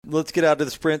let's get out to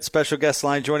the Sprint special guest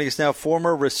line. Joining us now,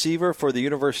 former receiver for the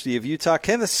University of Utah,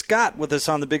 Kenneth Scott, with us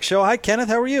on the big show. Hi, Kenneth.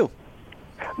 How are you?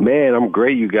 Man, I'm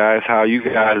great, you guys. How are you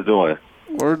guys doing?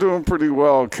 We're doing pretty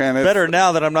well, Kenneth. Better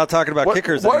now that I'm not talking about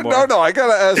kickers anymore. No, I got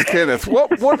to ask Kenneth.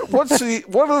 What are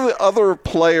the other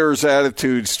players'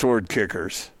 attitudes toward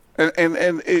kickers?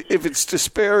 And if it's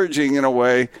disparaging in a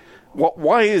way,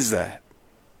 why is that?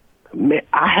 Man,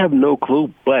 I have no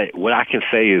clue, but what I can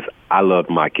say is I loved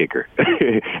my kicker.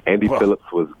 Andy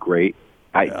Phillips was great.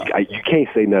 You can't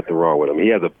say nothing wrong with him. He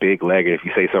has a big leg, and if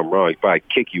you say something wrong, he'll probably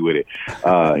kick you with it.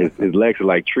 His legs are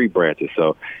like tree branches,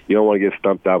 so you don't want to get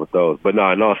stumped out with those. But no,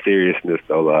 in all seriousness,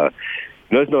 though,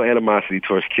 there's no animosity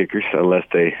towards kickers unless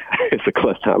it's a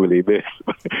clutch time and they miss.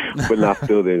 But not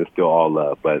still, then it's still all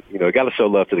love. But you got to show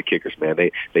love to the kickers, man.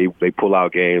 They pull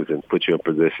out games and put you in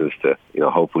positions to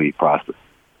hopefully prosper.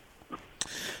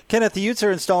 Kenneth, the Utes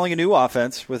are installing a new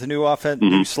offense with a new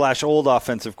new/old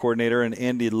offensive coordinator in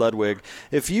Andy Ludwig.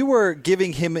 If you were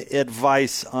giving him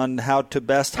advice on how to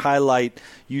best highlight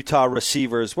Utah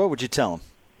receivers, what would you tell him?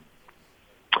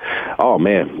 Oh,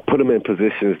 man, put them in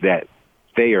positions that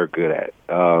they are good at.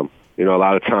 A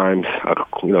lot of times, a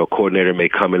coordinator may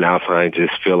come in outside and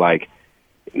just feel like,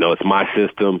 it's my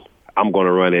system. I'm going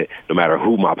to run it no matter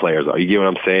who my players are. You get what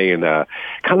I'm saying? And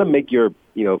kind of make your,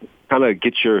 kind of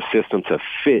get your system to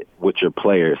fit with your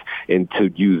players and to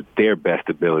use their best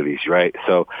abilities, right?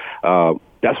 So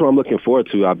that's what I'm looking forward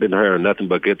to. I've been hearing nothing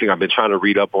but good things. I've been trying to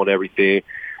read up on everything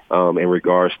in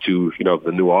regards to,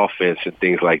 the new offense and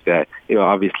things like that.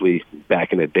 Obviously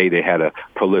back in the day they had a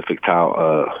prolific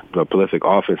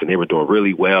offense and they were doing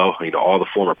really well. All the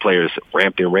former players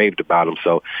ramped and raved about them.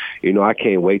 So, I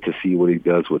can't wait to see what he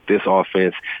does with this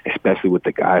offense, especially with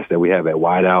the guys that we have at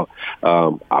wideout.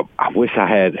 I wish I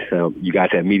had, you guys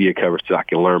had media coverage so I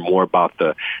can learn more about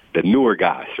the newer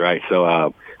guys, right?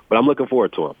 So, but I'm looking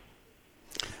forward to him.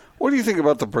 What do you think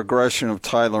about the progression of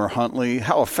Tyler Huntley?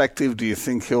 How effective do you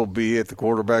think he'll be at the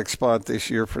quarterback spot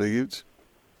this year for the Utes?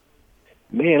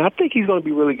 Man, I think he's going to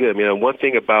be really good. One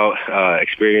thing about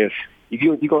experience,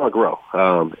 you're going to grow,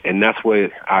 and that's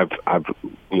what I've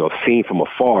seen from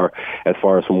afar, as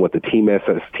far as from what the teammates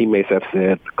have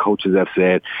said, the coaches have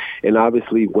said, and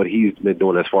obviously what he's been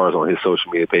doing as far as on his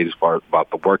social media page, as far as about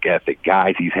the work ethic,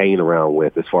 guys he's hanging around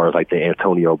with, as far as like the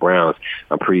Antonio Browns.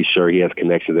 I'm pretty sure he has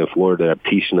connections in Florida that are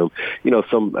teaching him,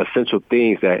 some essential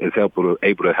things that is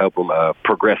able to help him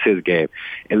progress his game.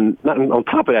 And on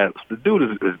top of that, the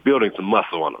dude is building some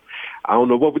muscle on him. I don't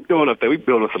know what we're doing up there. We're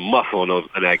building some muscle on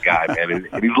that guy, man,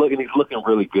 and he's looking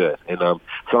really good. And so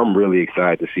I'm really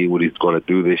excited to see what he's going to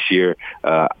do this year.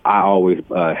 I always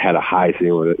had a high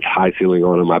ceiling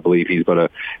on him. I believe he's going to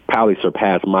probably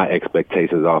surpass my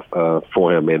expectations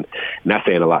for him, and not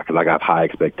saying a lot because I got high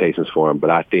expectations for him.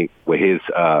 But I think with his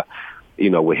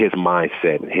with his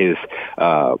mindset and his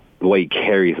the way he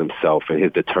carries himself and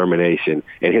his determination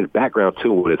and his background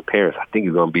too with his parents, I think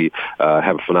he's going to be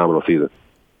have a phenomenal season.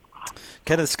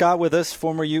 Kenneth Scott with us,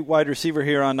 former Ute wide receiver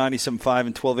here on 97.5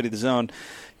 and 1280 The Zone.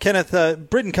 Kenneth,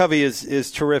 Britton Covey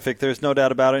is terrific. There's no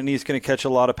doubt about it, and he's going to catch a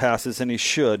lot of passes, and he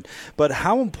should. But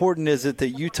how important is it that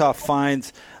Utah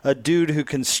finds a dude who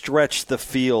can stretch the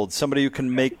field, somebody who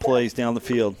can make plays down the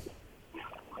field?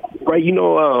 Right,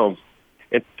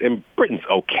 and Britton's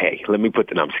okay. Let me put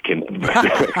the numbers.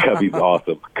 Covey's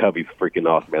awesome. Covey's freaking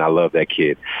awesome, man. I love that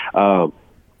kid.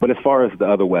 But as far as the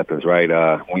other weapons, right,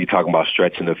 when you're talking about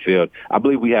stretching the field, I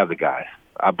believe we have the guys.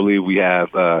 I believe we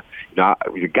have, the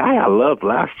guy I loved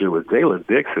last year was Jalen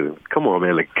Dixon. Come on,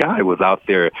 man. The guy was out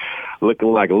there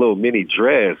looking like a little mini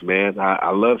Drez, man. I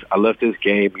love this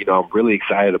game. I'm really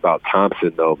excited about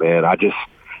Thompson, though, man.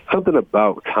 Something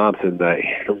about Thompson that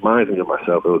reminds me of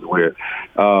myself. It was weird.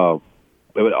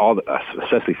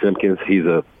 Especially Simpkins, he's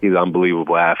an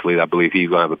unbelievable athlete. I believe he's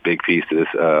going to have a big piece to this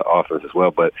offense as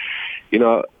well. But,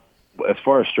 as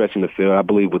far as stretching the field, I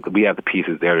believe we have the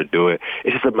pieces there to do it.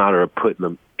 It's just a matter of putting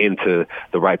them into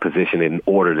the right position in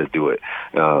order to do it.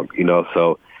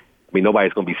 So,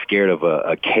 nobody's going to be scared of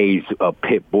a caged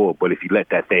pit bull, but if you let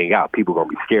that thing out, people are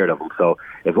going to be scared of them. So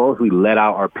as long as we let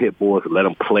out our pit bulls and let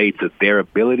them play to their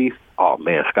abilities, oh,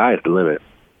 man, sky is the limit.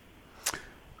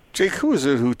 Jake, who is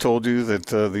it who told you that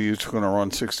the Utes are going to run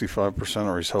 65%,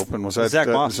 or he's hoping? Was that Zach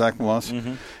Moss? Zach Moss?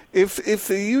 Mm-hmm. If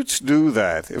the Utes do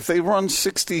that, if they run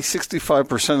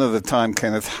 65% of the time,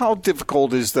 Kenneth, how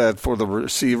difficult is that for the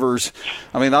receivers?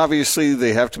 Obviously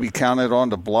they have to be counted on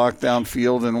to block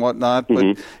downfield and whatnot,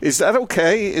 but is that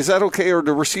okay? Is that okay, or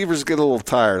do receivers get a little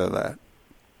tired of that?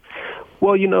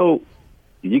 Well, you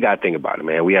got to think about it,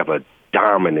 man. We have a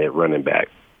dominant running back.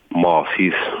 Moss,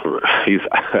 he's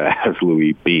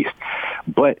absolutely beast.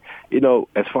 But,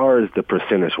 as far as the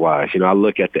percentage-wise, I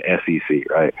look at the SEC,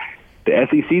 right? The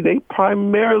SEC, they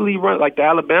primarily run, like the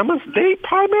Alabamas, they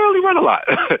primarily run a lot.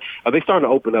 They're starting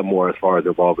to open up more as far as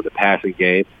involving the passing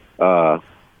game.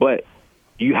 But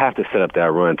you have to set up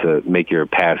that run to make your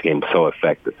pass game so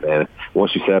effective, man.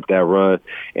 Once you set up that run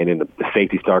and then the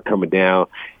safety start coming down,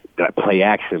 that play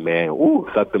action, man,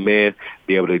 suck them in,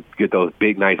 be able to get those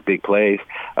nice big plays.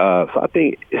 So I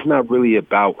think it's not really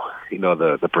about,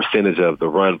 the percentage of the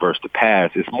run versus the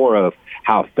pass. It's more of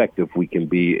how effective we can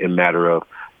be in matter of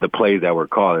the plays that we're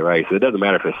calling, right? So it doesn't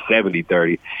matter if it's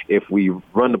 70-30. If we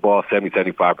run the ball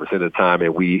 70-75% of the time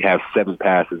and we have 7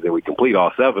 passes and we complete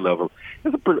all 7 of them,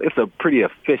 it's a pretty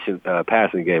efficient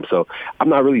passing game. So I'm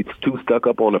not really too stuck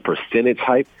up on the percentage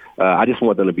hype. I just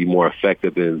want them to be more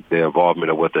effective in the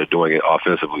involvement of what they're doing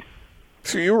offensively.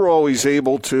 So you were always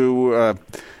able to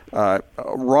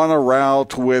run a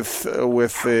route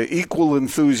with equal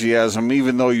enthusiasm,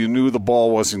 even though you knew the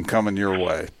ball wasn't coming your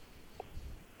way.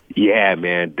 Yeah,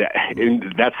 man.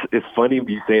 It's funny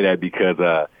you say that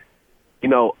because,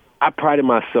 I prided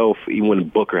myself even when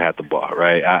Booker had the ball,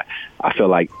 right? I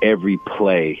felt like every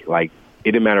play, like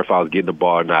it didn't matter if I was getting the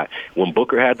ball or not. When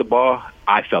Booker had the ball,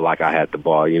 I felt like I had the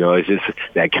ball. It's just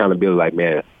that accountability, like,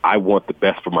 man, I want the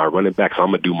best for my running back, so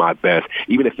I'm going to do my best,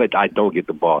 even if I don't get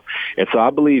the ball. And so I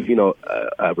believe,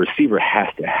 a receiver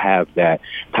has to have that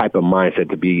type of mindset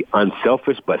to be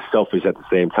unselfish, but selfish at the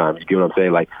same time. You get what I'm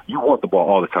saying? Like, you want the ball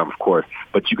all the time, of course,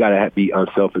 but you got to be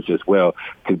unselfish as well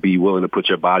to be willing to put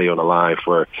your body on the line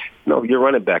for, your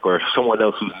running back or someone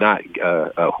else who's not,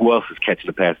 who else is catching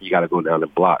the pass, and you got to go down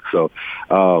and block. So,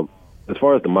 as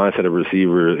far as the mindset of a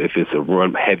receiver, if it's a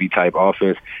run-heavy type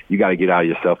offense, you got to get out of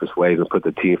your selfish ways and put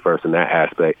the team first in that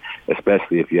aspect,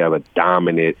 especially if you have a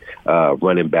dominant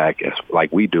running back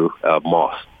like we do,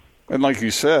 Moss. And like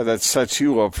you said, that sets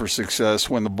you up for success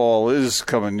when the ball is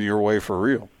coming your way for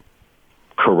real.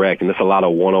 Correct, and it's a lot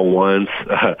of one-on-one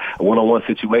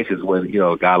situations when,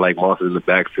 a guy like Moss is in the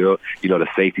backfield, the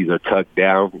safeties are tucked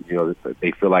down,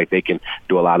 they feel like they can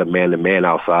do a lot of man-to-man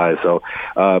outside. So,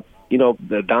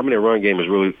 the dominant run game is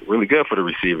really, really good for the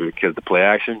receiver because the play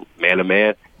action,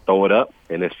 man-to-man, throw it up,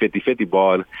 and it's 50-50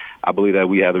 ball, and I believe that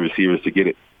we have the receivers to get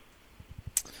it.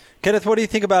 Kenneth, what do you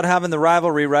think about having the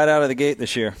rivalry right out of the gate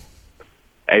this year?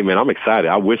 Hey, man, I'm excited.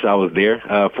 I wish I was there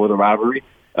for the rivalry.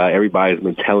 Everybody's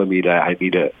been telling me that I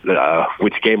need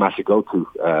which game I should go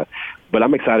to. But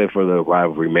I'm excited for the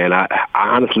rivalry, man. I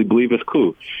honestly believe it's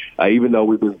cool. Even though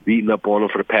we've been beating up on them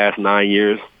for the past 9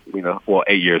 years,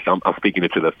 8 years. I'm speaking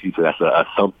into the future. That's an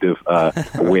assumptive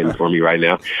win for me right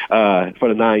now. For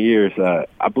the 9 years,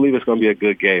 I believe it's going to be a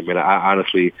good game. And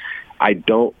I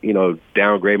don't,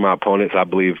 downgrade my opponents. I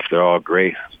believe they're all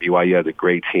great. BYU has a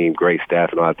great team, great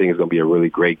staff, and I think it's going to be a really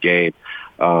great game.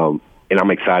 And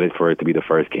I'm excited for it to be the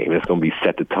first game. It's going to be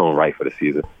set the tone right for the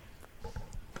season.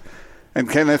 And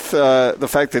Kenneth, the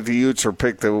fact that the Utes are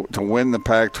picked to win the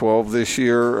Pac-12 this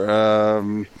year,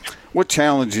 what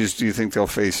challenges do you think they'll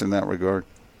face in that regard?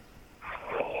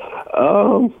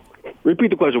 Repeat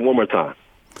the question one more time.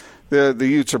 The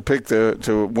Utes are picked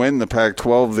to win the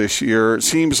Pac-12 this year. It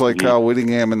seems like Kyle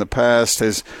Whittingham in the past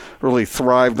has really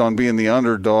thrived on being the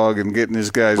underdog and getting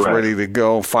his guys ready to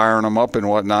go, firing them up and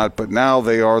whatnot. But now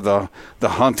they are the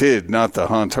hunted, not the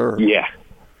hunter. Yeah,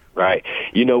 right.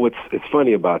 It's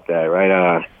funny about that,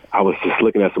 right? I was just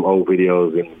looking at some old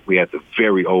videos, and we had the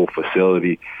very old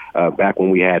facility back when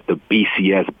we had the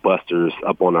BCS busters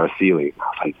up on our ceiling. I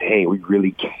was like, dang, we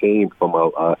really came from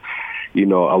a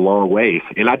long ways.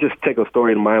 And I just take a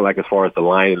story in mind, like as far as the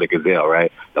lion and the gazelle,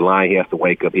 right? The lion, he has to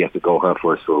wake up, he has to go hunt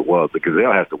for his food. Well, the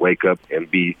gazelle has to wake up and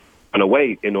be on a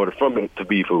way in order for him to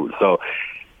be food. So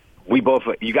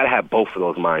you got to have both of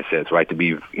those mindsets, right, to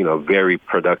be, very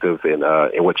productive in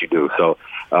what you do.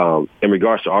 So in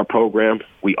regards to our program,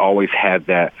 we always had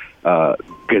that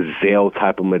gazelle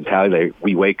type of mentality. Like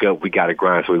we wake up, we got to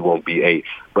grind so we won't be ate.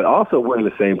 But also we're in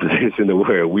the same position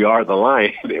where we are the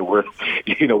lion and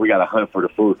we got to hunt for the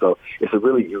food. So it's a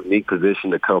really unique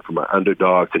position to come from an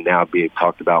underdog to now being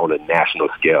talked about on a national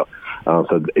scale.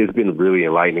 So it's been really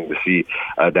enlightening to see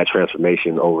that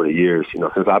transformation over the years,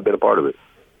 since I've been a part of it.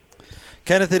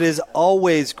 Kenneth, it is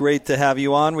always great to have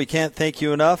you on. We can't thank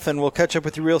you enough, and we'll catch up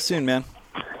with you real soon, man.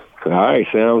 All right,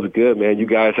 sounds good, man. You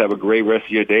guys have a great rest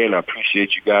of your day, and I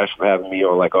appreciate you guys for having me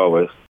on like always.